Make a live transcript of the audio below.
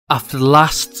After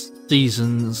last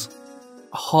season's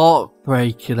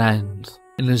heartbreaking end,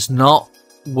 and is not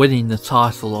winning the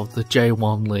title of the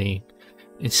J1 League,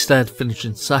 instead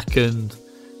finishing second,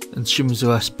 and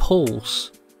Shimizu S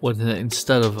Pulse winning it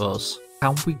instead of us,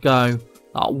 can we go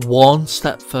that one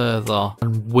step further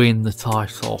and win the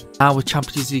title? Now with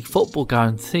Champions League football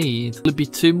guaranteed, it'll be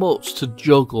too much to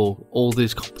juggle all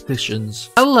these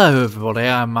competitions. Hello everybody,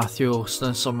 I'm Matthew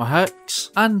Austin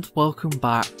Summerhex, and welcome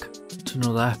back to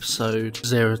another episode of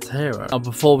Zero to Hero. Now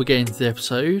before we get into the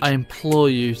episode, I implore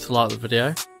you to like the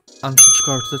video and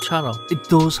subscribe to the channel. It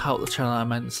does help the channel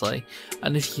immensely,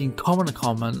 and if you can comment a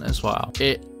comment as well,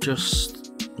 it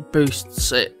just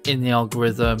boosts it in the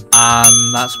algorithm,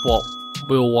 and that's what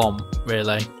we'll want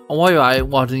really. And while you're at it,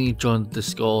 why don't you join the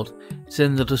Discord? It's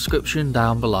in the description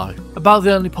down below. About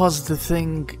the only positive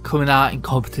thing coming out in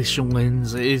competition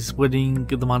wins is winning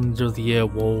the Manager of the Year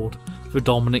award for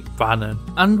Dominic Brannan.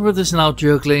 And with us now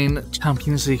juggling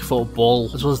Champions League football,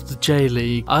 as well as the J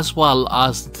League, as well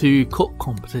as the two cup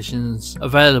competitions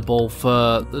available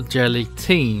for the J League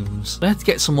teams, we had to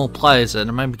get some more players in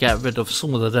and maybe get rid of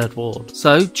some of the dead wood.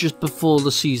 So just before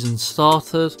the season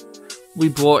started, we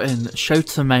brought in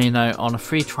Shota Maino on a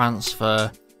free transfer.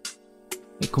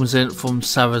 It comes in from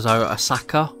Cerezo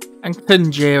Asaka, and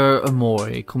Kenjiro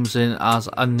Omori comes in as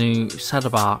a new centre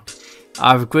back.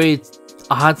 I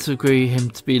had to agree him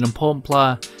to be an important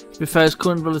player. To be fair, his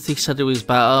current ability said he was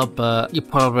better, but you're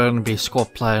probably going to be a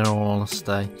squad player in all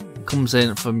honesty. Comes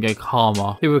in from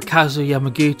Yokohama. Hirokazu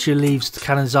Yamaguchi leaves to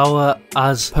Kanazawa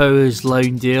as per his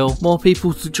loan deal. More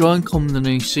people to join come the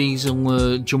new season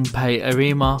were Junpei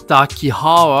Arima.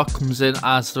 Daikihara comes in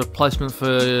as the replacement for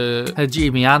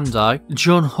Hajime Ando.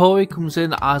 Jun Hori comes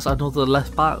in as another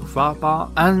left back, right back.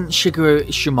 And Shigeru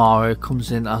Ishimaru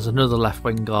comes in as another left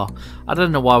winger. I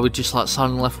don't know why we just like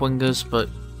signing left wingers, but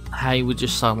hey, we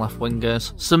just sign left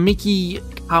wingers. Samiki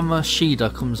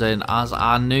Kamashida comes in as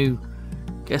our new,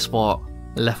 guess what,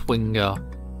 left winger,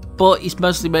 but he's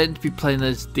mostly meant to be playing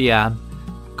as DN.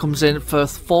 Comes in for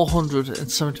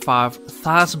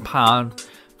 £475,000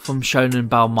 from Shonan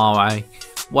Bellmare,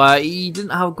 where he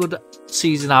didn't have a good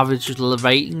season average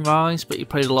rating rise, but he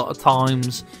played a lot of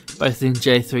times both in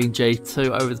J3 and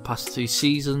J2 over the past 2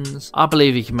 seasons. I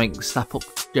believe he can make the step up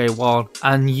to J1.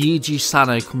 And Yuji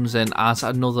Sano comes in as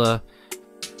another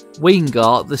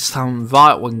winger, this time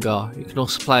right winger. You can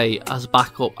also play as a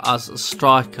backup as a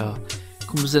striker.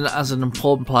 Comes in as an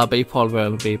important player, but he probably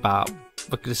will be about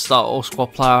looking to start or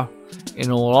squad player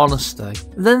in all honesty.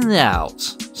 Then the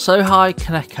outs. Sohei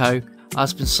Kaneko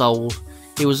has been sold.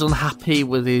 He was unhappy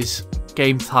with his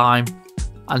game time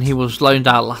and he was loaned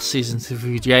out last season to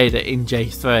Fujita in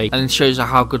J3, and it shows you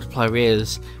how good a player he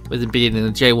is with him being in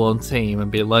the J1 team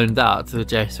and being loaned out to the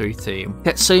J3 team.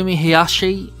 Ketsumi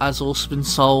Hiyashi has also been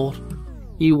sold.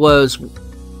 He was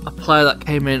a player that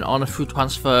came in on a free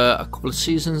transfer a couple of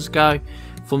seasons ago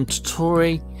from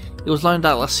Totori. He was loaned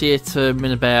out last year to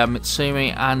Minebea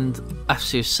Mitsumi, and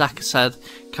FC Osaka said,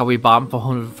 can we buy him for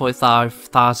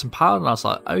 £145,000? And I was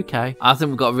like, okay. I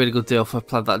think we got a really good deal for a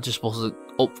player that just wasn't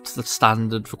up to the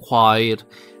standard required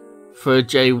for a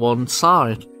J1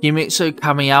 side. Himitsu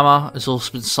Kamiyama has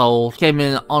also been sold. Came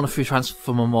in on a free transfer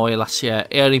from Memorial last year.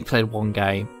 He only played 1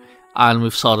 game, and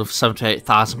we've sold him for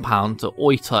 £78,000 to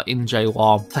Oita in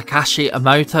J1. Takashi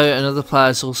Emoto, another player,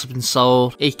 has also been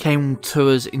sold. He came to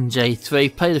us in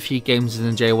J3, played a few games in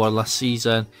the J1 last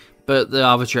season, but the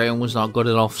average rating was not good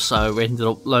enough, so we ended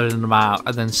up loaning him out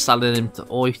and then selling him to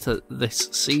Oita this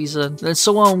season. Then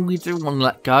someone we didn't want to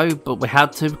let go, but we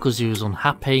had to because he was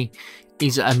unhappy,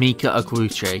 is Amika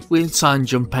Ogruchi. We signed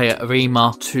Junpei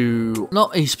Arima to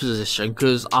not his position,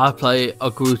 because I play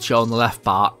Ogruchi on the left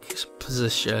back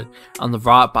position and the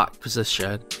right back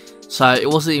position, so it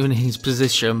wasn't even his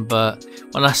position. But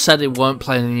when I said it weren't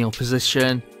playing in your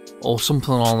position or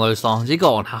something along those lines, he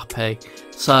got unhappy,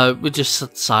 so we just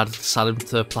decided to sell him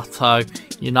to Plateau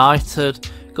United.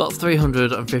 Got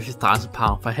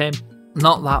 £350,000 for him.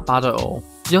 Not that bad at all.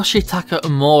 Yoshitaka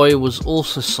Omori was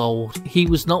also sold. He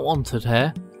was not wanted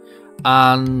here.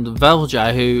 And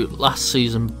Velja, who last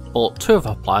season bought 2 of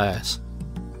our players,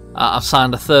 I've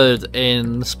signed a 3rd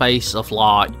in the space of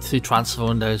like 2 transfer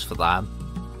windows for them.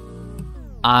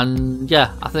 And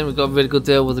yeah, I think we got a really good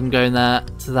deal with him going there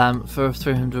to them for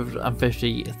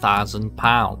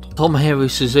 £350,000. Tomohiro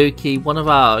Suzuki, one of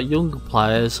our younger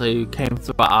players who came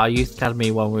through our youth academy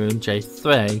when we were in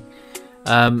J3.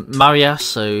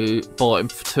 Mariasu bought him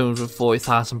for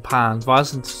 £240,000,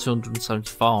 rising to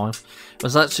 275. It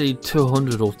was actually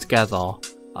 200 altogether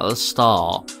at the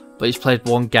start, but he's played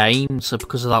one game, so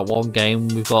because of that one game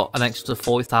we've got an extra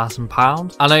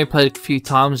 £40,000. I know he played a few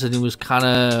times and he was kind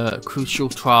of crucial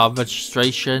to our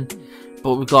registration,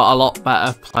 but we've got a lot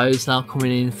better players now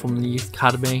coming in from the youth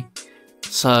academy.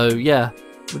 So yeah,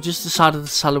 we just decided to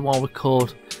sell him while we could,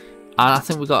 and I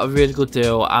think we got a really good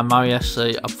deal. And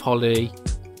Mariessa are probably,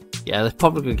 yeah, they're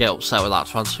probably going to get upset with that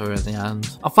transfer in the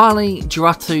end. And finally,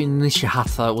 Juratu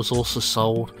Nishihata was also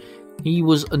sold. He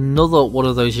was another one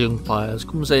of those young players.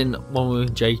 Comes in when we were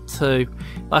in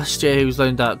J2. Last year he was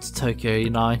loaned out to Tokyo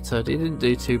United. He didn't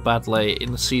do too badly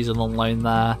in the season on loan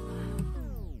there.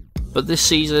 But this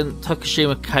season,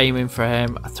 Tokushima came in for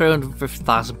him at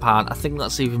 £350,000. I think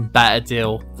that's an even better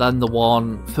deal than the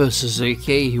one for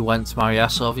Suzuki, who went to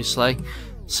Mariessa, obviously.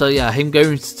 So yeah, him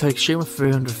going to Tokushima for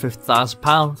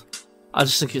 £350,000. I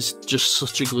just think it's just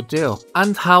such a good deal.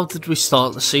 And how did we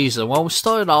start the season? Well, we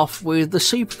started off with the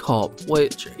Super Cup,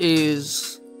 which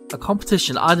is a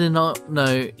competition I did not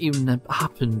know even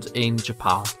happened in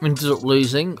Japan. We ended up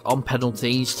losing on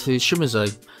penalties to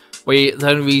Shimizu. The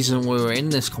only reason we were in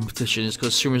this competition is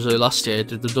because Shimizu last year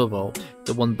did the double.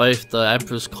 They won both the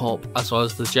Emperor's Cup as well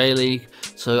as the J-League.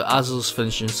 So as us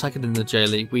finishing second in the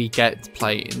J-League, we get to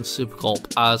play in the Super Cup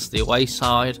as the away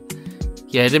side.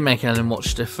 Yeah, it didn't make any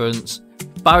much difference.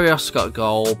 Barrios got a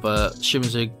goal, but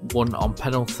Shimizu won on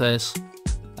penalties.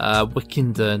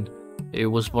 Wickenden,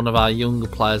 who was one of our younger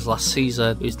players last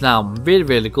season, who's now really,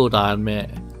 really good, I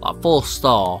admit. Like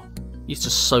 4-star. He's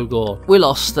just so good. We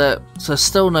lost it, so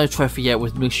still no trophy yet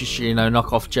with Musashino,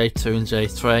 knock off J2 and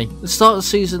J3. The start of the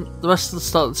season, the rest of the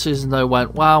start of the season though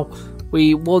went well.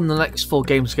 We won the next 4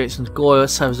 games against Nagoya,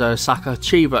 Seizou, Osaka,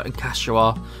 Chiba and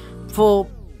Kashiwa.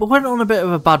 We went on a bit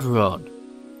of a bad run.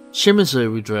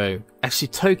 Shimizu we drew,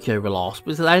 FC Tokyo we lost,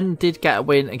 but then did get a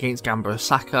win against Gamba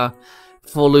Osaka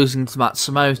before losing to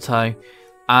Matsumoto,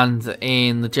 and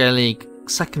in the J-League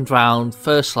second round,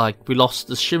 first leg, we lost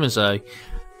to Shimizu.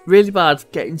 Really bad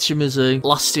getting Shimizu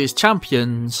last year's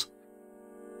champions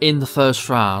in the first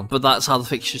round, but that's how the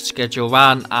fixture schedule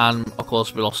ran, and of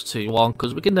course we lost 2-1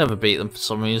 because we could never beat them for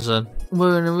some reason.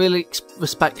 We're in a really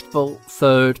respectable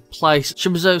 3rd place.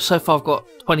 Shimizu so far have got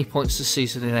 20 points this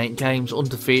season in 8 games,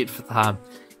 undefeated for them.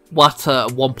 Wata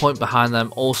at 1 point behind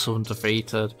them, also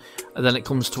undefeated. And then it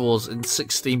comes to us in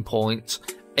 16 points,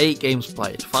 8 games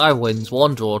played, 5 wins,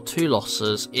 1 draw, 2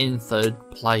 losses in 3rd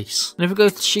place. And if we go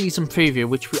to season preview,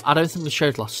 which I don't think we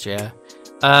showed last year,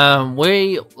 at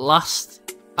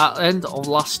the end of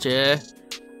last year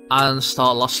and the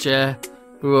start of last year,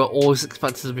 we were always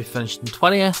expected to be finished in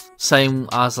 20th, same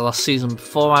as the last season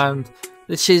beforehand.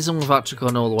 This season we've actually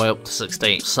gone all the way up to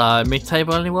 16th, so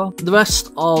mid-table anyway. The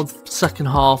rest of the second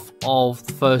half of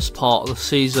the first part of the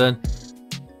season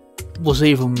was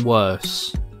even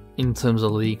worse in terms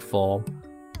of league form.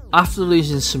 After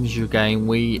losing the Shimizu game,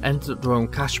 we ended up drawing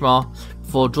Kashima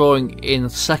before drawing in the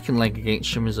second leg against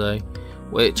Shimizu,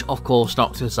 which of course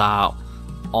knocked us out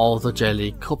of the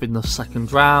J-League Cup in the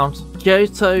second round.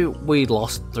 Kyoto we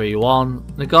lost 3-1.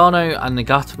 Nagano and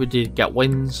Nagata we did get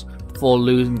wins before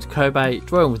losing to Kobe,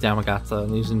 drawing with Yamagata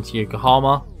and losing to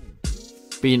Yokohama.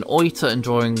 Beating Oita and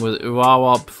drawing with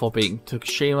Urawa before beating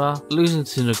Tokushima, losing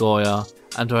to Nagoya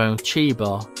and drawing with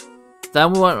Chiba.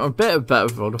 Then we went on a bit of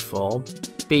better run of form,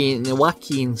 beating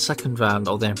Iwaki in the second round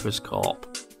of the Emperor's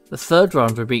Cup. The third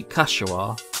round we beat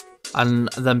Kashiwa, and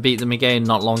then beat them again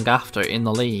not long after in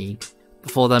the league,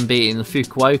 before then beating the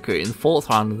Fukuoka in the 4th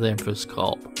round of the Emperor's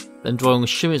Cup, then drawing with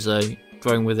Shimizu,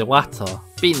 drawing with Iwata,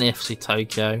 beating the FC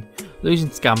Tokyo, losing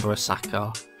to Gamba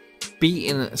Osaka,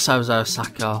 beating Seizou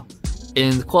Osaka.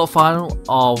 In the quarterfinal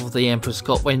of the Emperor's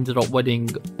Cup, we ended up winning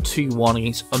 2-1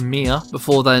 against Omiya,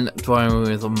 before then drawing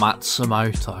with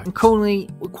Matsumoto. And currently,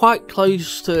 we're quite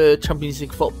close to Champions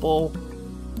League football,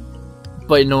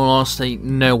 but in all honesty,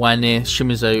 nowhere near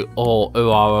Shimizu or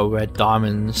Urawa Red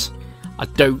Diamonds. I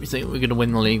don't think we're going to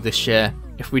win the league this year.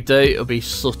 If we do, it'll be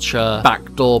such a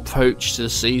backdoor approach to the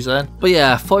season. But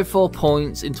yeah, 44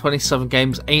 points in 27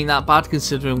 games ain't that bad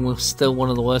considering we're still one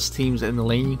of the worst teams in the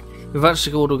league. We've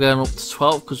actually got going up to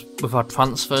 12 because we've had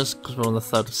transfers because we're on the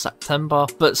 3rd of September.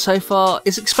 But so far,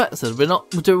 it's expected. We're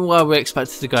doing where we're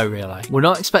expected to go, really. We're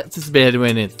not expected to be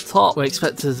anywhere near the top. We're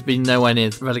expected to be nowhere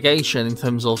near relegation in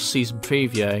terms of season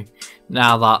preview.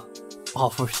 Now that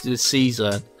halfway through the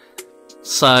season.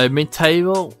 So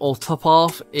mid-table or top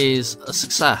half is a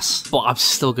success, but I'm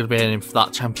still going to be aiming for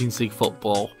that Champions League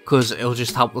football because it'll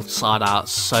just help the side out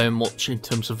so much in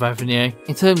terms of revenue.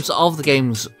 In terms of the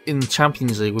games in the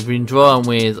Champions League, we've been drawn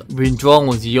with Rim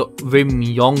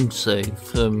Yongsu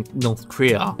from North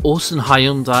Korea, Ulsan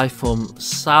Hyundai from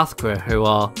South Korea, who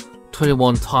are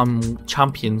 21-time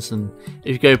champions, and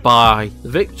if you go by the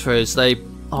victories, they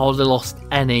hardly lost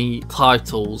any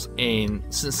titles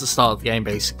since the start of the game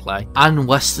basically, and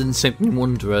Western Sydney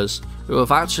Wanderers, who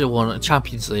have actually won a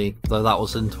Champions League, though that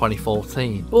was in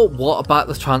 2014. But what about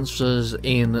the transfers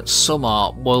in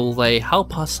summer? Will they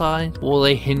help our side? Will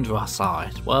they hinder our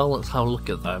side? Well, let's have a look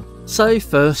at them. So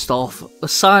first off, the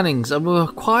signings, and we were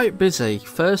quite busy.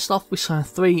 First off, we signed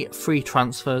 3 free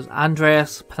transfers.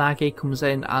 Andreas Panagi comes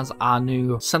in as our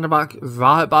new centre-back,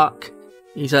 right-back.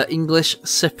 He's an English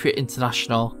Cypriot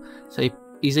international, so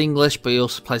he's English but he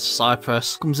also plays for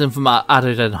Cyprus. Comes in from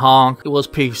ADO Den Haag. He was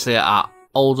previously at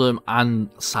Oldham and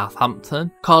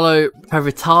Southampton. Carlo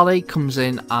Peritali comes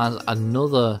in as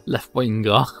another left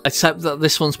winger, except that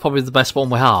this one's probably the best one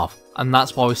we have, and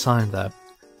that's why we signed him,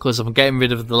 because I'm getting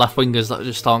rid of the left wingers that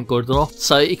just aren't good enough.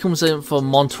 So he comes in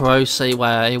from Monterossi,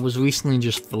 where he was recently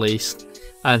just released,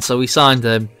 and so we signed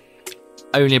him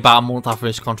only about a month after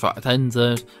his contract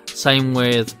ended. Same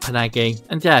with Panegi,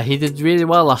 and yeah, he did really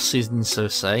well last season in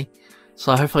Serie.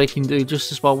 So hopefully he can do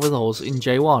just as well with us in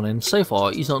J1, and so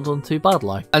far he's not done too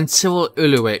badly. And Cyril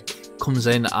Ulovic comes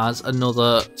in as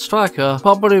another striker,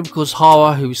 probably because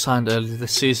Hara, who we signed earlier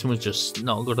this season, was just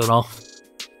not good enough.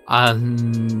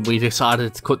 And we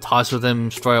decided to cut ties with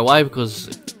him straight away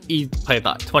because he played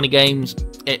like 20 games,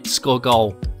 it scored a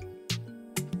goal.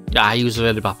 Yeah, he was a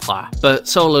really bad player. But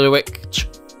Cyril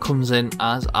Ulovic comes in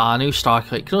as our new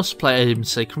striker. He can also play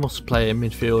agency, can also play a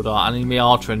midfielder, and we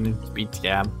are training to be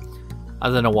TM. I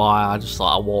don't know why, I just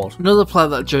thought I would. Another player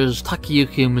that chose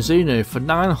Takayuki Mizuno for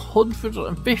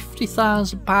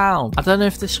 £950,000. I don't know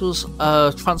if this was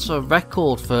a transfer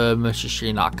record for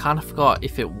musashino. I kind of forgot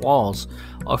if it was,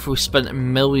 or if we spent $1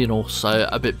 million or so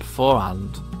a bit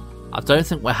beforehand. I don't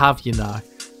think we have, you know.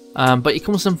 But he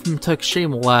comes in from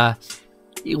Tokushima, where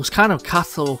it was kind of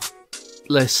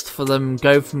catalyst for them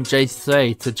go from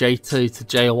J3 to J2 to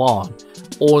J1.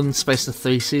 All in the space of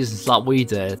 3 seasons like we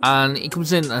did, and he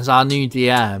comes in as our new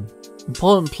DM.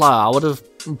 Important player. I would have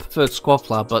preferred squad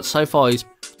player, but so far he's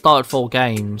started 4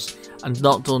 games and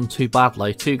not done too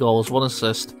badly. 2 goals, 1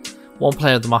 assist, 1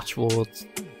 player of the match awards,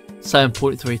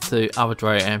 7.32 average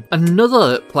rating.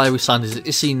 Another player we signed is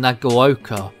Issey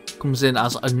Nagaoka. Comes in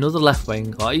as another left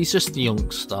winger. He's just a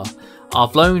youngster.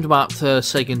 I've loaned him out to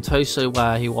Seigen Tosu,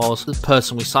 where he was the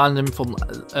person we signed him from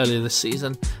earlier this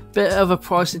season. Bit of a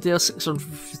pricey deal,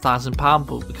 £650,000,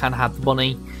 but we kind of had the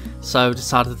money, so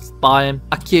decided to buy him.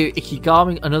 Akio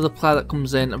Ikigami, another player that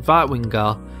comes in, right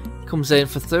winger, comes in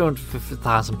for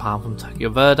 £350,000 from Tokyo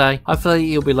Verde. Hopefully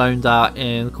he'll be loaned out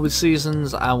in a couple of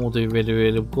seasons and will do really,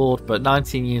 really good, but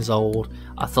 19 years old,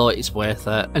 I thought it's worth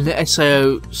it. And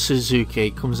Sao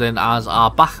Suzuki comes in as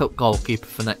our backup goalkeeper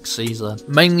for next season,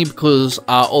 mainly because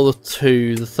our other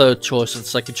 2, the third choice and the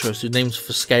second choice, whose names have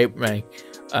escaped me,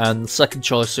 and the second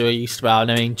choice, who used to be our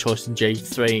main choice in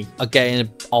J3, are getting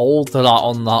old. They're like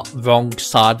on that wrong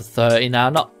side of 30 now,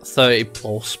 not 30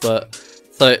 plus, but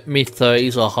mid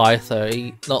 30s or high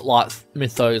 30s, not like mid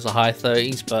 30s or high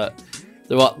 30s, but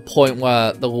they're at the point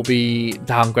where they will be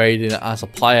downgrading as a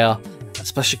player,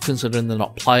 especially considering they're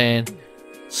not playing.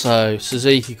 So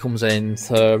Suzuki comes in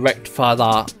to rectify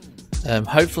that.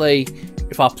 Hopefully,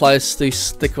 if our players do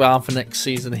stick around for next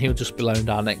season, he'll just be loaned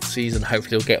out next season.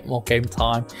 Hopefully he'll get more game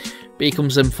time. But he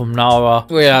comes in from Nara.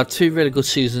 We had 2 really good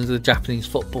seasons in the Japanese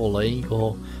Football League,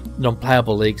 or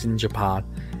non-playable leagues in Japan.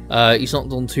 He's not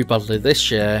done too badly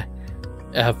this year,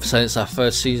 since our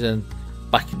first season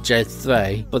back in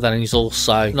J3, but then he's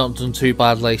also not done too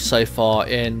badly so far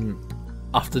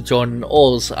after joining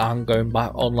us and going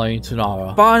back on loan to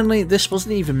Nara. Finally, this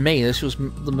wasn't even me, this was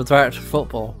the director of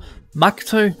football.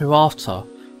 Makoto Hirata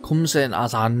comes in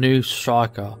as our new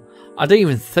striker. I didn't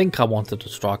even think I wanted a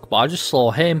striker, but I just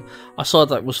saw him. I saw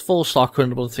that it was full striker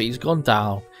ability. He's gone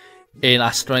down in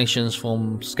estimations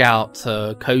from scout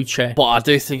to coaching, but I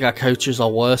do think our coaches are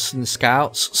worse than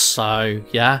scouts, so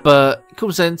yeah. But it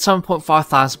comes in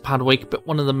 £7,500 a week, but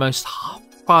one of the most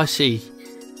pricey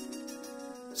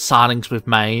signings we've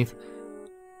made.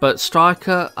 But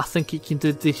striker, I think he can do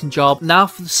a decent job. Now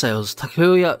for the sales,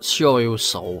 Takuya Shiori was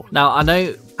sold. Now I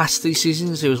know past 2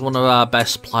 seasons he was one of our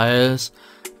best players,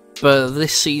 but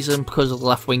this season, because of the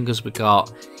left wingers we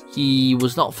got, he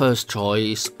was not first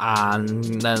choice,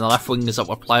 and then the left wingers that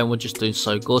we're playing were just doing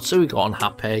so good, so we got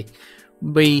unhappy.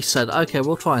 We said, okay,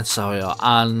 we'll try and sell you,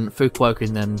 and Fukuoka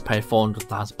then paid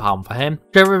 £400,000 for him.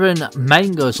 Jeremy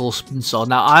Mango has also been sold.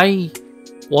 Now I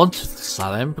wanted to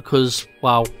sell him because,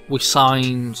 well, we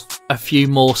signed a few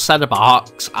more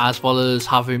centre-backs, as well as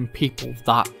having people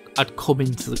that had come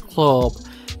into the club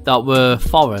that were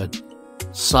foreign.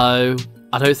 So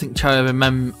I don't think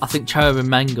I think Cherubim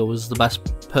Menga was the best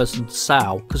person to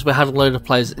sell because we had a load of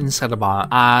players instead of that.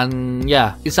 And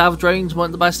yeah, his average ratings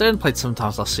weren't the best. He only played 7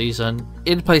 times last season.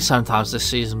 He only played 7 times this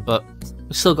season, but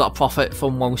we still got a profit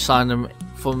from when we signed him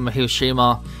from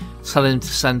Hiroshima, selling him to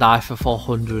Sendai for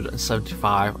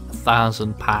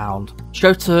 £475,000.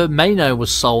 Shota Maino was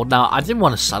sold. Now, I didn't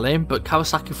want to sell him, but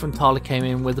Kawasaki Frontale came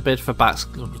in with a bid for about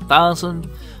 £600,000.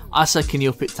 I said, can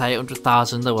you up it to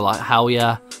 £800,000? They were like, hell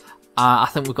yeah. I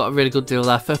think we've got a really good deal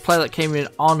there. For a player that came in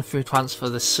on a free transfer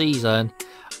this season,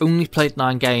 only played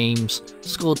 9 games,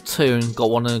 scored 2 and got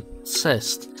 1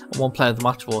 assist and 1 player of the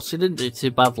match for, so he didn't do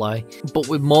too badly. But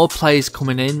with more players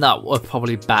coming in that were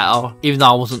probably better, even though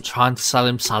I wasn't trying to sell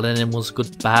him, selling him was a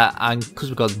good bet, and because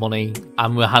we got money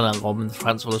and we hadn't got him in the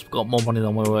transfer list, we got more money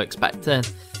than we were expecting.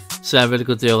 So a really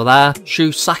good deal there.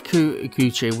 Shusaku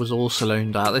Iguchi was also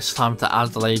loaned out, this time to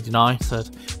Adelaide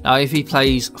United. Now if he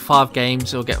plays 5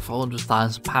 games, he'll get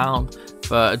 £400,000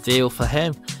 for a deal for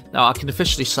him. Now I can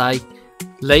officially say,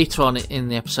 later on in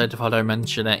the episode, if I don't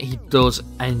mention it, he does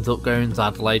end up going to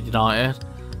Adelaide United.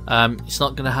 It's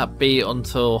not going to be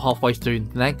until halfway through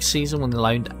the next season when the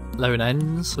loan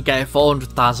ends. But getting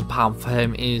 £400,000 for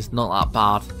him is not that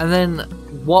bad. And then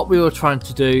what we were trying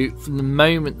to do from the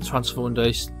moment the transfer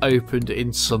window opened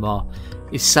in summer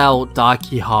is sell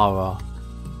Daiki Hara.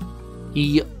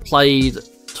 He played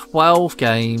 12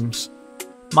 games.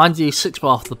 Mind you, 6 were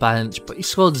off the bench, but he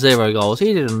scored 0 goals.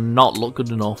 He did not look good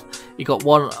enough. He got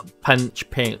 1 bench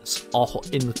appearance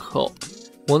in the cup.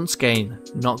 Once again,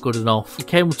 not good enough. He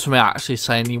came to me actually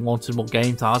saying he wanted more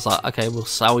game time. I was like, okay, we'll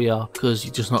sell you because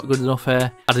you're just not good enough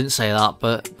here. I didn't say that,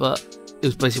 but it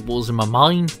was basically what was in my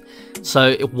mind.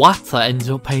 So Wata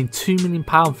ended up paying £2 million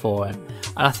for him.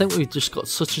 And I think we've just got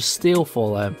such a steal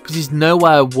for him because he's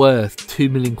nowhere worth 2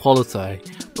 million quality.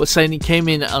 But saying he came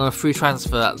in on a free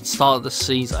transfer at the start of the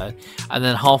season and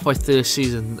then halfway through the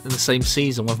season, in the same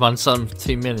season, we've managed to sell him for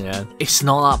 2 million. It's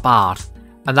not that bad.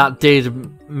 And that did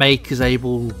make us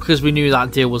able, because we knew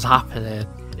that deal was happening,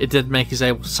 it did make us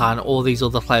able to sign all these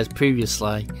other players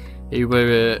previously who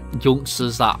were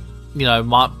youngsters that, you know,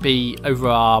 might be over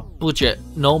our budget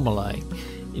normally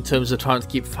in terms of trying to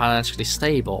keep financially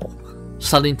stable.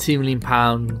 Selling £2 million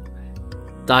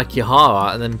Daiki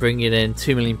Hara and then bringing in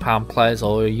 £2 million players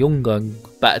or younger and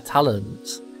better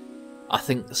talents, I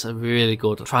think that's a really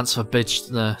good transfer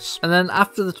business. And then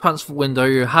after the transfer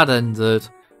window had ended,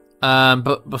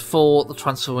 but before the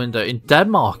transfer window in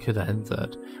Denmark had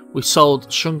ended, we sold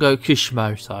Shungo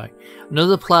Kishimoto,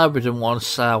 another player we didn't want to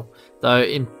sell, though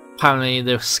apparently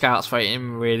the scouts rated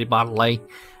him really badly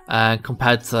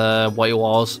compared to what he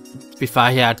was. To be fair,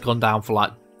 he had gone down for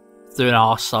like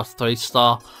 3.5 star to 3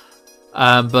 star.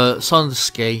 But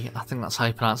Sonderski, I think that's how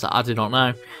you pronounce it, I do not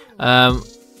know.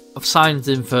 I've signed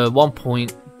him for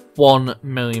 £1.1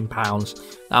 million.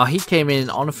 Now he came in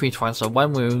on a free transfer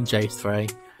when we were in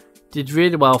J3. Did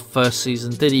really well first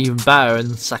season, did even better in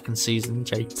the second season in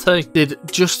J2. Did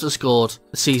just as good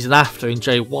the season after in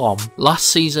J1. Last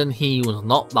season he was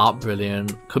not that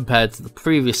brilliant compared to the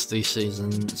previous 3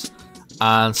 seasons.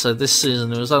 And so this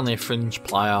season he was only a fringe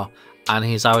player and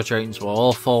his average ratings were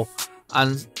awful.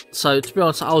 And so to be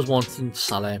honest, I was wanting to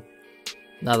sell him.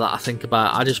 Now that I think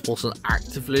about it, I just wasn't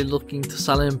actively looking to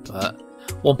sell him, but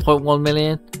 1.1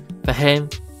 million for him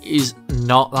is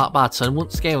not that bad. So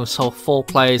once again, we've sold 4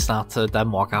 players now to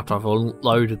Denmark after I've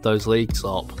loaded those leagues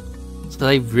up. So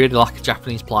they really like a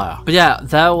Japanese player. But yeah,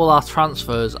 they're all our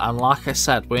transfers, and like I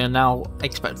said, we are now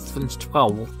expected to finish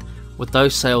 12th with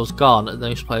those sales gone and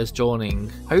those players joining.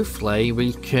 Hopefully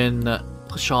we can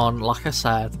push on, like I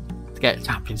said, to get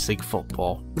Champions League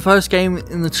football. The first game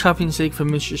in the Champions League for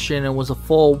musashino was a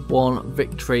 4-1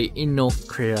 victory in North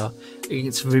Korea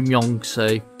against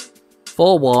Rimyongsu.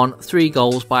 4-1, 3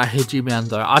 goals by Hajime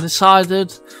Ando. I decided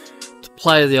to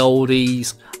play the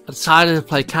oldies. I decided to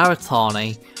play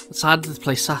Karatani. I decided to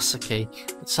play Sasaki.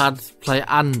 I decided to play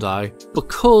Ando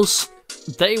because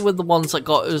they were the ones that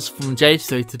got us from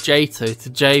J3 to J2 to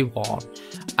J1.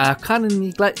 And I've kind of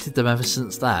neglected them ever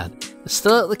since then. They're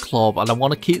still at the club and I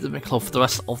want to keep them at the club for the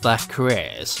rest of their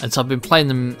careers. And so I've been playing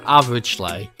them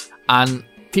averagely. And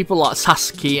people like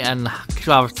Sasaki and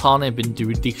Karatani have been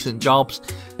doing decent jobs.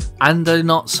 Ando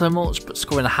not so much, but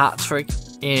scoring a hat-trick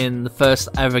in the first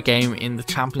ever game in the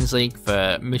Champions League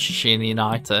for Musashino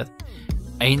United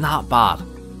ain't that bad.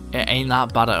 It ain't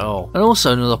that bad at all. And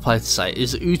also another player to say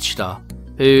is Uchida,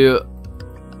 who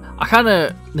I kind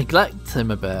of neglect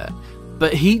him a bit,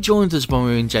 but he joined us when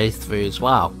we were in J3 as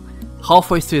well.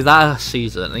 Halfway through that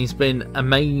season, he's been a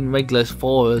main regular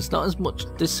for us. Not as much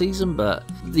this season, but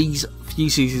these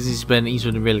few seasons he's been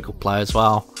a really good player as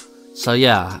well. So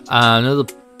yeah, another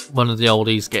one of the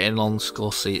oldies getting on the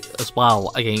score sheet as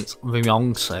well against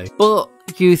Ryongsu. But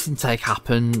youth intake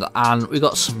happened and we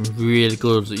got some really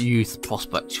good youth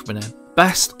prospects coming in.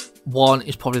 Best one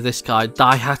is probably this guy,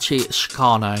 Daihachi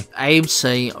Shikano,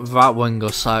 AMC right winger.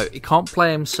 So he can't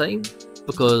play MC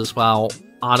because, well,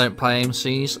 I don't play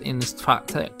MCs in this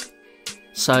tactic.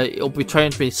 So he'll be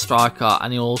trained to be a striker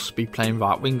and he'll also be playing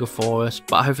right winger for us,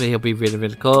 but hopefully he'll be really,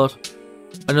 really good.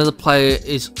 Another player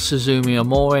is Suzumi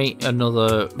Omori,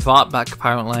 another right back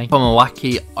apparently.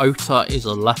 Tomowaki Ota is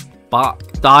a left back.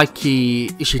 Daiki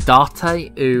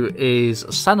Ishidate, who is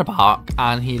a centre back,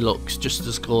 and he looks just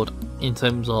as good in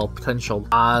terms of potential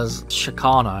as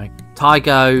Shikano.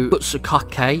 Taigo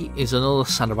Kutsukake is another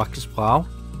centre back as well.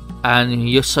 And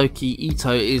Yosuke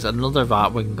Ito is another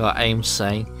right winger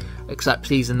AMC, except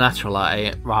he's a natural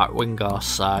at right winger,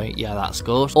 so yeah, that's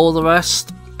good. All the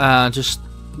rest, just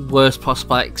worst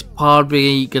prospects.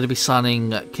 Probably going to be signing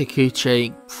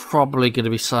Kikuchi, probably going to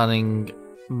be signing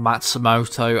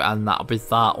Matsumoto, and that'll be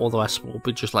that. All the rest will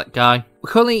be just let go. We're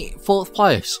currently 4th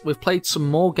place. We've played some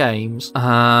more games,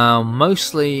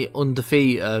 mostly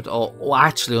undefeated, or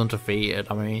actually undefeated,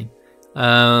 I mean.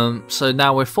 So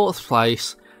now we're 4th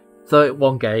place,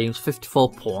 31 games,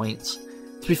 54 points.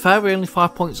 To be fair, we're only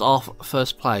 5 points off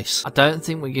 1st place. I don't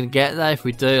think we're going to get there. If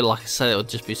we do, like I said, it'll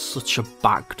just be such a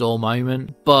backdoor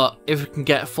moment. But if we can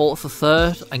get 4th or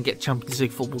 3rd and get Champions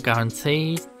League football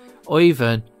guaranteed, or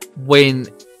even win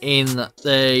in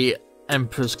the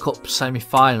Emperor's Cup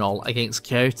semi-final against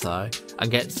Kyoto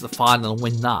and get to the final and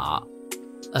win that,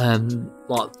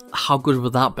 like, how good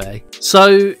would that be?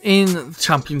 So in the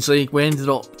Champions League, we ended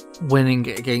up winning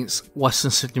against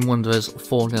Western Sydney Wanderers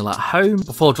 4-0 at home,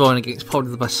 before drawing against probably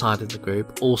the best side of the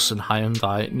group, Ulsan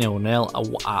Hyundai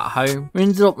 0-0 at home. We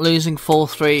ended up losing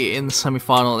 4-3 in the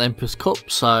semi-final of the Emperor's Cup,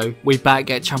 so we better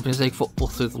get Champions League football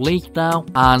through the league now.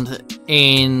 And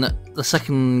in the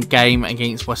second game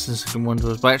against Western Sydney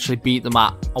Wanderers, we actually beat them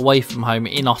away from home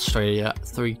in Australia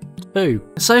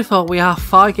 3-2. So far we have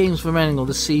 5 games remaining of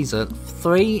the season,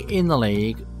 3 in the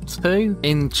league, 2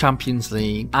 in Champions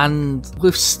League, and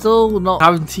we've still not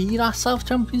guaranteed ourselves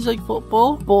Champions League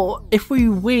football. But if we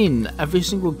win every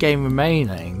single game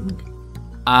remaining,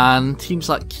 and teams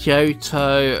like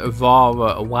Kyoto,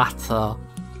 Avara, Iwata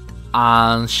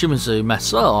and Shimizu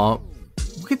mess up,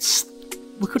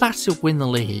 we could actually win the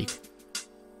league.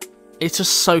 It's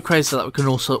just so crazy that we can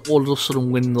also all of a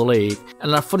sudden win the league.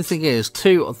 And the funny thing is,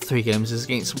 2 of the 3 games is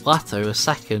against Iwata, who are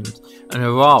 2nd, and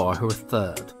Urara, who are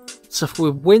 3rd. So if we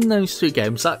win those 2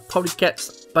 games, that probably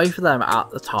gets both of them at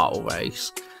the title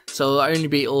race. So it'll only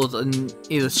be other than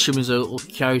either Shimizu or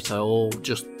Kyoto, or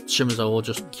just Shimizu or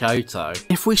just Kyoto.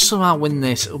 If we somehow win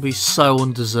this, it'll be so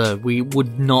undeserved. We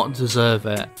would not deserve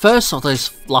it. First of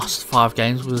those last 5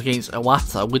 games was against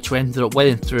Iwata, which we ended up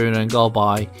winning through an own goal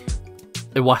by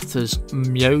Iwata's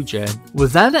Myojin. We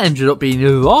then ended up being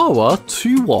Urawa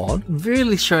 2-1,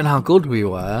 really showing how good we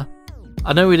were.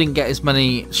 I know we didn't get as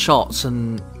many shots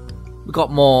and we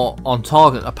got more on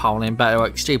target apparently and better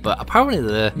XG, but apparently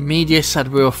the media said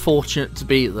we were fortunate to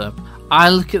beat them. I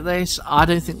look at this, I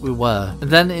don't think we were. And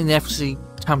then in the FC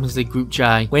Champions League Group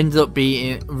J, we ended up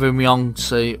beating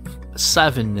Ryongsu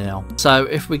 7-0. So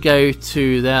if we go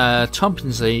to the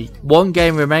Champions League, 1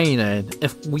 game remaining,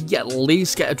 if we at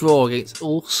least get a draw against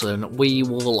Ulsan, we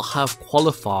will have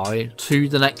qualified to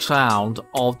the next round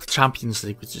of the Champions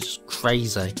League, which is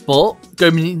crazy. But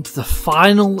going into the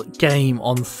final game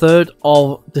on 3rd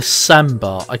of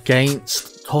December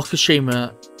against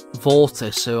Tokushima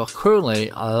Vortis, who are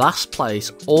currently last place,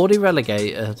 already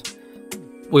relegated.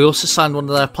 We also signed one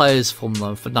of their players from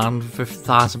them for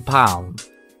 £950,000.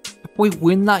 If we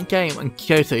win that game and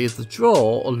Kyoto either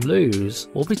draw or lose,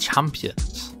 we'll be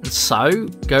champions. And so,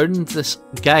 going into this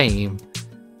game,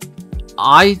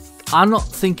 I'm not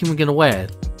thinking we're going to win.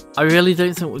 I really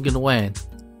don't think we're going to win.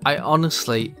 I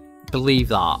honestly believe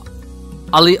that.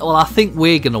 I think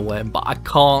we're going to win, but I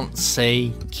can't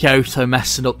see Kyoto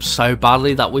messing up so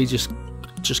badly that we just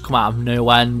come out of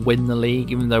nowhere and win the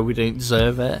league, even though we don't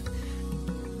deserve it.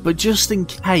 But just in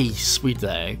case we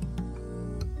do,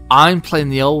 I'm playing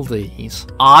the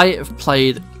oldies. I have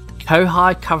played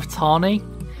Kohei Karatani.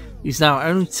 He's now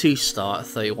only 2-star at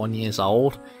 31 years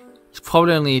old. He's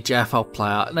probably only a JFL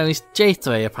player. No, he's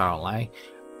J3 apparently.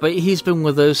 But he's been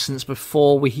with us since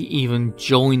before we even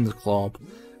joined the club.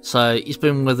 So he's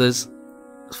been with us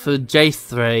for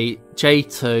J3,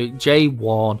 J2,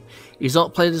 J1. He's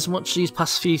not played as much these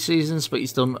past few seasons, but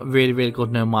he's done really, really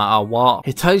good no matter what.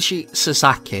 Hitoshi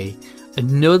Sasaki,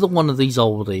 another one of these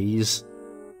oldies.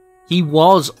 He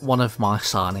was one of my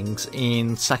signings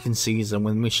in second season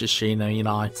with Musashino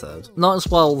United. Not as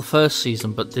well the first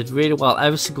season, but did really well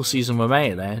every single season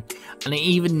remaining. And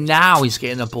even now he's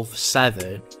getting above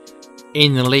 7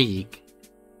 in the league,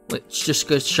 which just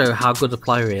goes to show how good a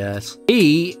player he is.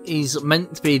 He is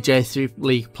meant to be a J3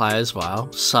 League player as well,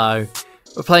 so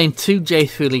we're playing 2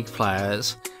 J3 League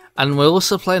players, and we're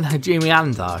also playing Hajime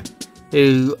Ando,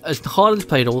 who has hardly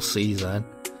played all season.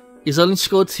 He's only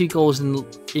scored 2 goals in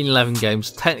 11 games.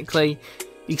 Technically,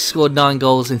 he scored 9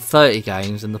 goals in 30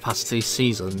 games in the past 2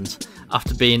 seasons,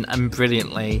 after being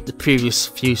brilliantly the previous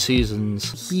few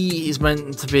seasons. He is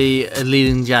meant to be a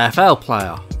leading JFL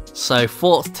player, so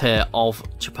 4th tier of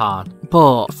Japan.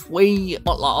 But if we,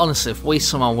 honestly, if we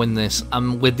somehow win this,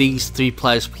 and with these 3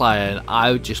 players playing,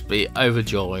 I would just be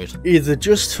overjoyed. Either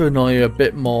just to annoy you a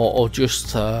bit more, or just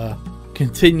to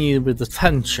continue with the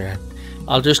tension.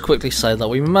 I'll just quickly say that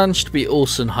we managed to beat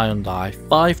Ulsan Hyundai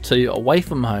 5-2 away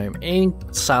from home in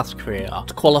South Korea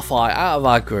to qualify out of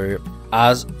our group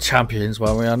as champions,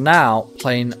 where we are now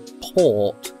playing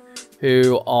Port,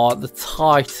 who are the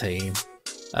Thai team.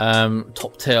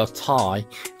 Top tier Thai.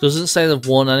 Doesn't say they've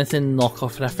won anything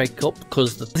knockoff in FA Cup,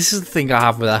 because this is the thing I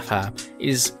have with FM,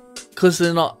 is because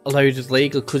they're not a loaded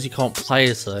league, or because you can't play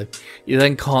as them, you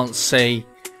then can't see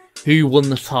who won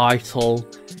the title,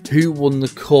 who won the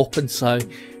cup, and so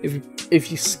if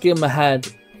you skim ahead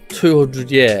 200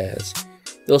 years,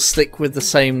 they'll stick with the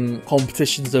same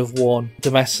competitions they've won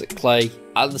domestically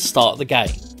at the start of the game,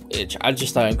 which I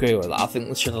just don't agree with. I think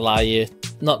they should allow you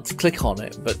not to click on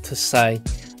it, but to say,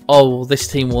 oh, well, this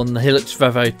team won the Helix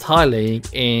Revo Thai League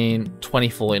in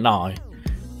 2049.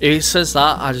 If it says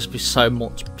that, I'd just be so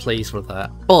much pleased with it.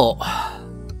 But,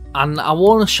 and I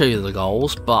want to show you the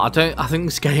goals, but I think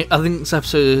this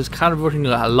episode is kind of running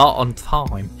a lot on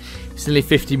time. It's nearly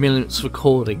 50 minutes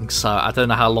recording, so I don't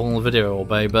know how long the video will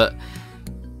be, but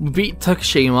we beat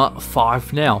Tokushima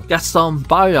 5-0. Gaston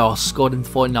Barrios scored in the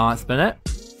 49th minute.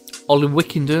 Ollie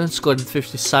Wickenden scored in the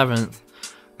 57th.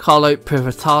 Carlo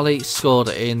Privatali scored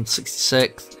in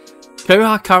 66th.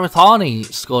 Koha Karatani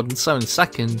scored in the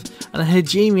 72nd. And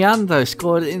Hajime Ando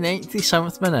scored in the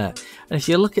 87th minute. And if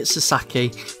you look at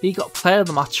Sasaki, he got Player of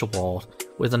the Match award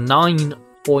with a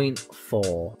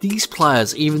 9.4. These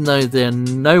players, even though they're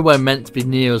nowhere meant to be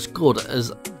near as good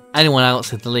as anyone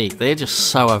else in the league, they're just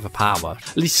so overpowered.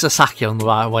 At least Sasaki on the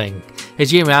right wing.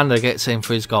 Hajime Ando gets in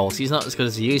for his goals. He's not as good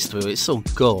as he used to, but it's still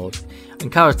good. And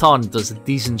Karatani does a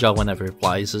decent job whenever he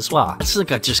plays as well. I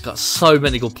think I just got so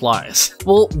many good players.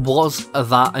 But was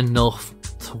that enough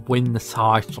to win the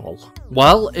title?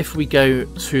 Well, if we go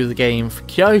to the game for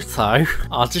Kyoto,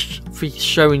 I'll just be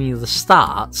showing you the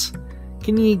stats.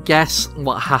 Can you guess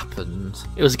what happened?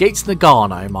 It was against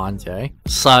Nagano, mind you.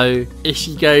 So, if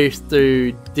you go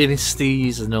through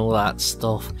dynasties and all that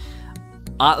stuff,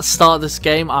 at the start of this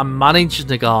game, I managed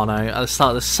Nagano. At the start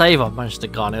of the save, I managed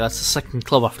Nagano. That's the second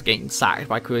club after getting sacked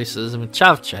by criticism and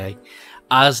Chavche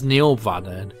as Neil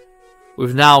Brannan.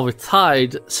 We've now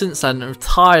retired, since then,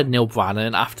 retired Neil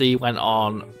Brannan after he went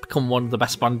on become one of the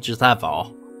best managers ever.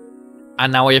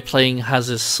 And now we're playing as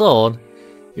his son,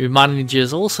 who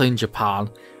manages also in Japan,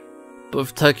 but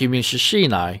with Tokyo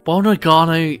Musashino. Well,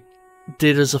 Nagano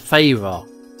did us a favour.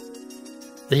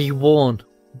 He won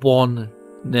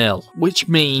 1-0, which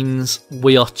means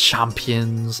we are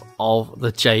champions of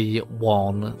the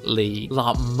J1 League.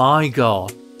 Like, my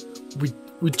god, we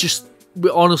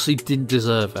honestly didn't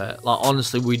deserve it. Like,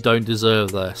 honestly, we don't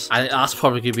deserve this. And that's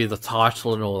probably going to be the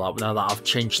title and all that, now that I've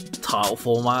changed the title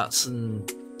formats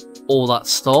and all that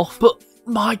stuff. But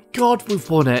my god, we've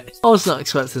won it. I was not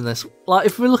expecting this. Like,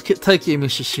 if we look at Tokyo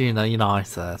Musashino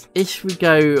United, if we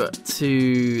go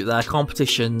to their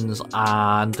competitions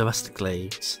and domestic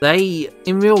leagues, they,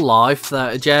 in real life,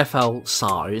 they're a JFL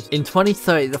side. In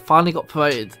 2030, they finally got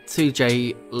promoted to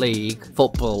J League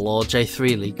football, or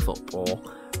J3 League football,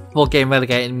 before getting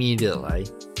relegated immediately.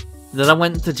 Then I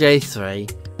went to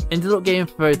J3, ended up getting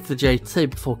promoted to J2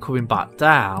 before coming back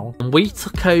down. And we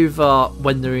took over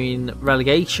when they were in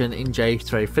relegation in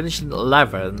J3, finishing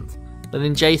 11th. Then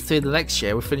in J3 the next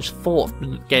year, we finished 4th,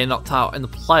 getting knocked out in the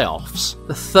playoffs.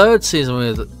 The third season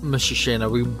with Musashino,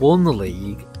 we won the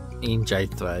league in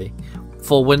J3,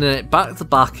 before winning it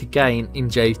back-to-back again in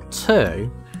J2 to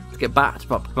get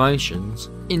back-to-back promotions.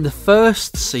 In the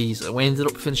first season, we ended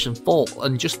up finishing 4th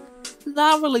and just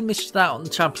narrowly missed out on the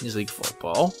Champions League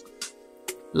football.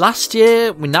 Last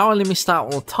year, we narrowly missed out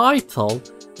on the title,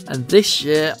 and this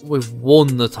year, we've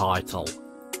won the title.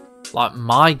 Like,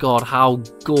 my god, how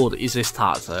good is this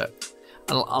tactic?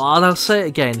 And I'll say it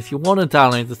again, if you want to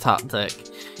download the tactic,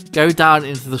 go down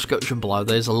into the description below.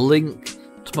 There's a link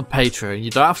to my Patreon.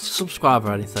 You don't have to subscribe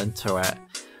or anything to it,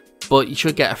 but you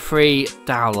should get a free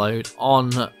download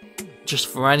on just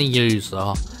for any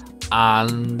user,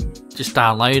 and just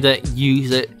download it,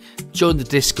 use it, join the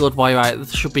Discord while you're out. There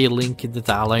should be a link in the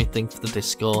download thing for the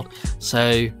Discord.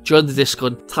 So join the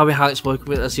Discord, tell me how it's working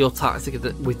with as your tactic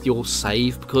with your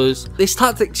save, because this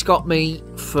tactic's got me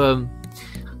from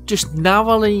just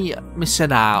narrowly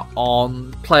missing out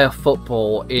on playoff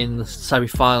football in the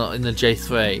semi-final in the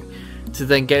J3 to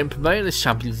then getting promoted as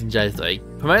champions in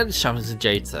J3, promoted as champions in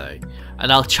J2, and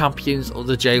now champions of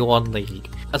the J1 League,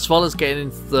 as well as getting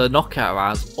into the knockout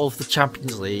rounds of the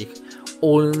Champions League,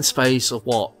 all in the space of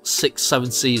what,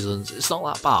 6-7 seasons. It's not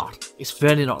that bad. It's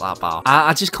really not that bad.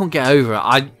 I just can't get over it.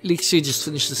 I literally just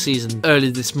finished the season early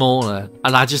this morning,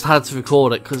 and I just had to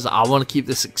record it because I want to keep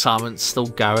this excitement still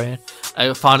going.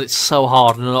 I find it so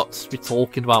hard not to be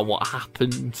talking about what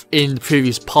happened in the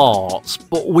previous parts,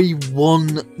 but we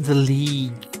won the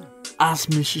league as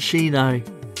Musashino.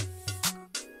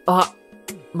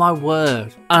 My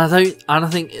word. And I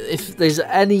think if there's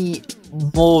any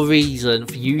more reason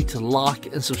for you to like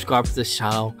and subscribe to this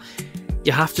channel,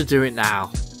 you have to do it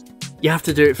now. You have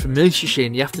to do it for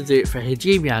Musashino, you have to do it for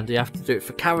Hajime, you have to do it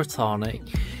for Karatani,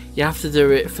 you have to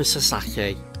do it for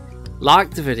Sasaki.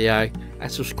 Like the video and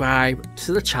subscribe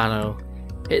to the channel,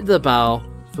 hit the bell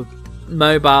for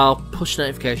mobile push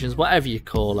notifications, whatever you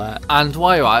call it. And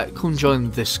while you're at it, come join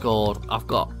the Discord.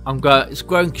 It's a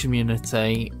growing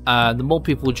community, and the more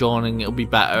people joining, it'll be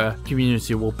better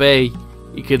community will be.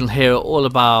 You can hear all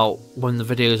about when the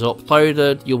videos are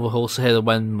uploaded. You will also hear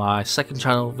when my second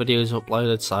channel video is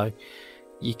uploaded, so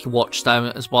you can watch them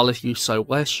as well if you so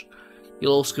wish.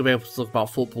 You'll also be able to talk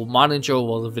about Football Manager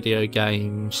or other video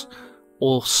games,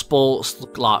 or sports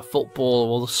like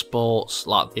football, or other sports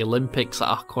like the Olympics that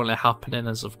are currently happening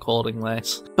as of recording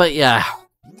this. But yeah,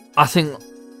 I think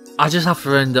I just have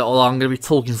to end it, or I'm going to be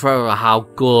talking forever how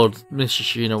good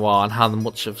Musashino are and how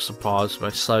much have surprised me.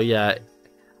 So yeah,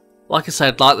 like I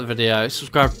said, like the video,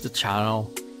 subscribe to the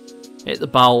channel, hit the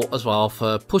bell as well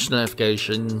for push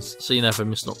notifications so you never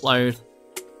miss an upload.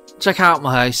 Check out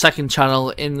my second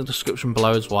channel in the description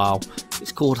below as well.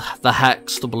 It's called The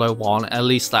Hex 001, at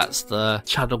least that's the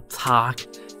channel tag,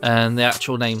 and the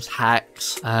actual name's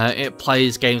Hex. It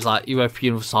plays games like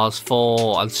European Universalis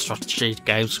 4 and strategy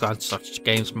games, grand strategy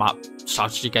games, map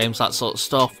strategy games, that sort of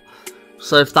stuff.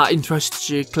 So if that interests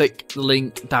you, click the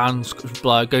link down in the description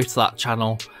below, go to that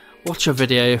channel, watch a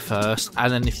video first,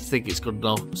 and then if you think it's good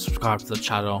enough, subscribe to the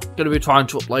channel. I'm going to be trying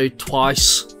to upload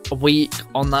twice a week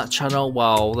on that channel.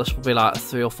 Well, this will be like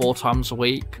 3 or 4 times a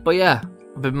week. But yeah,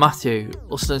 I've been Matthew,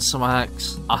 listening to my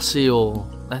Hex. I'll see you all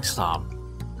next time.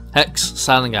 Hex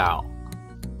signing out.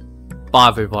 Bye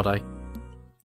everybody.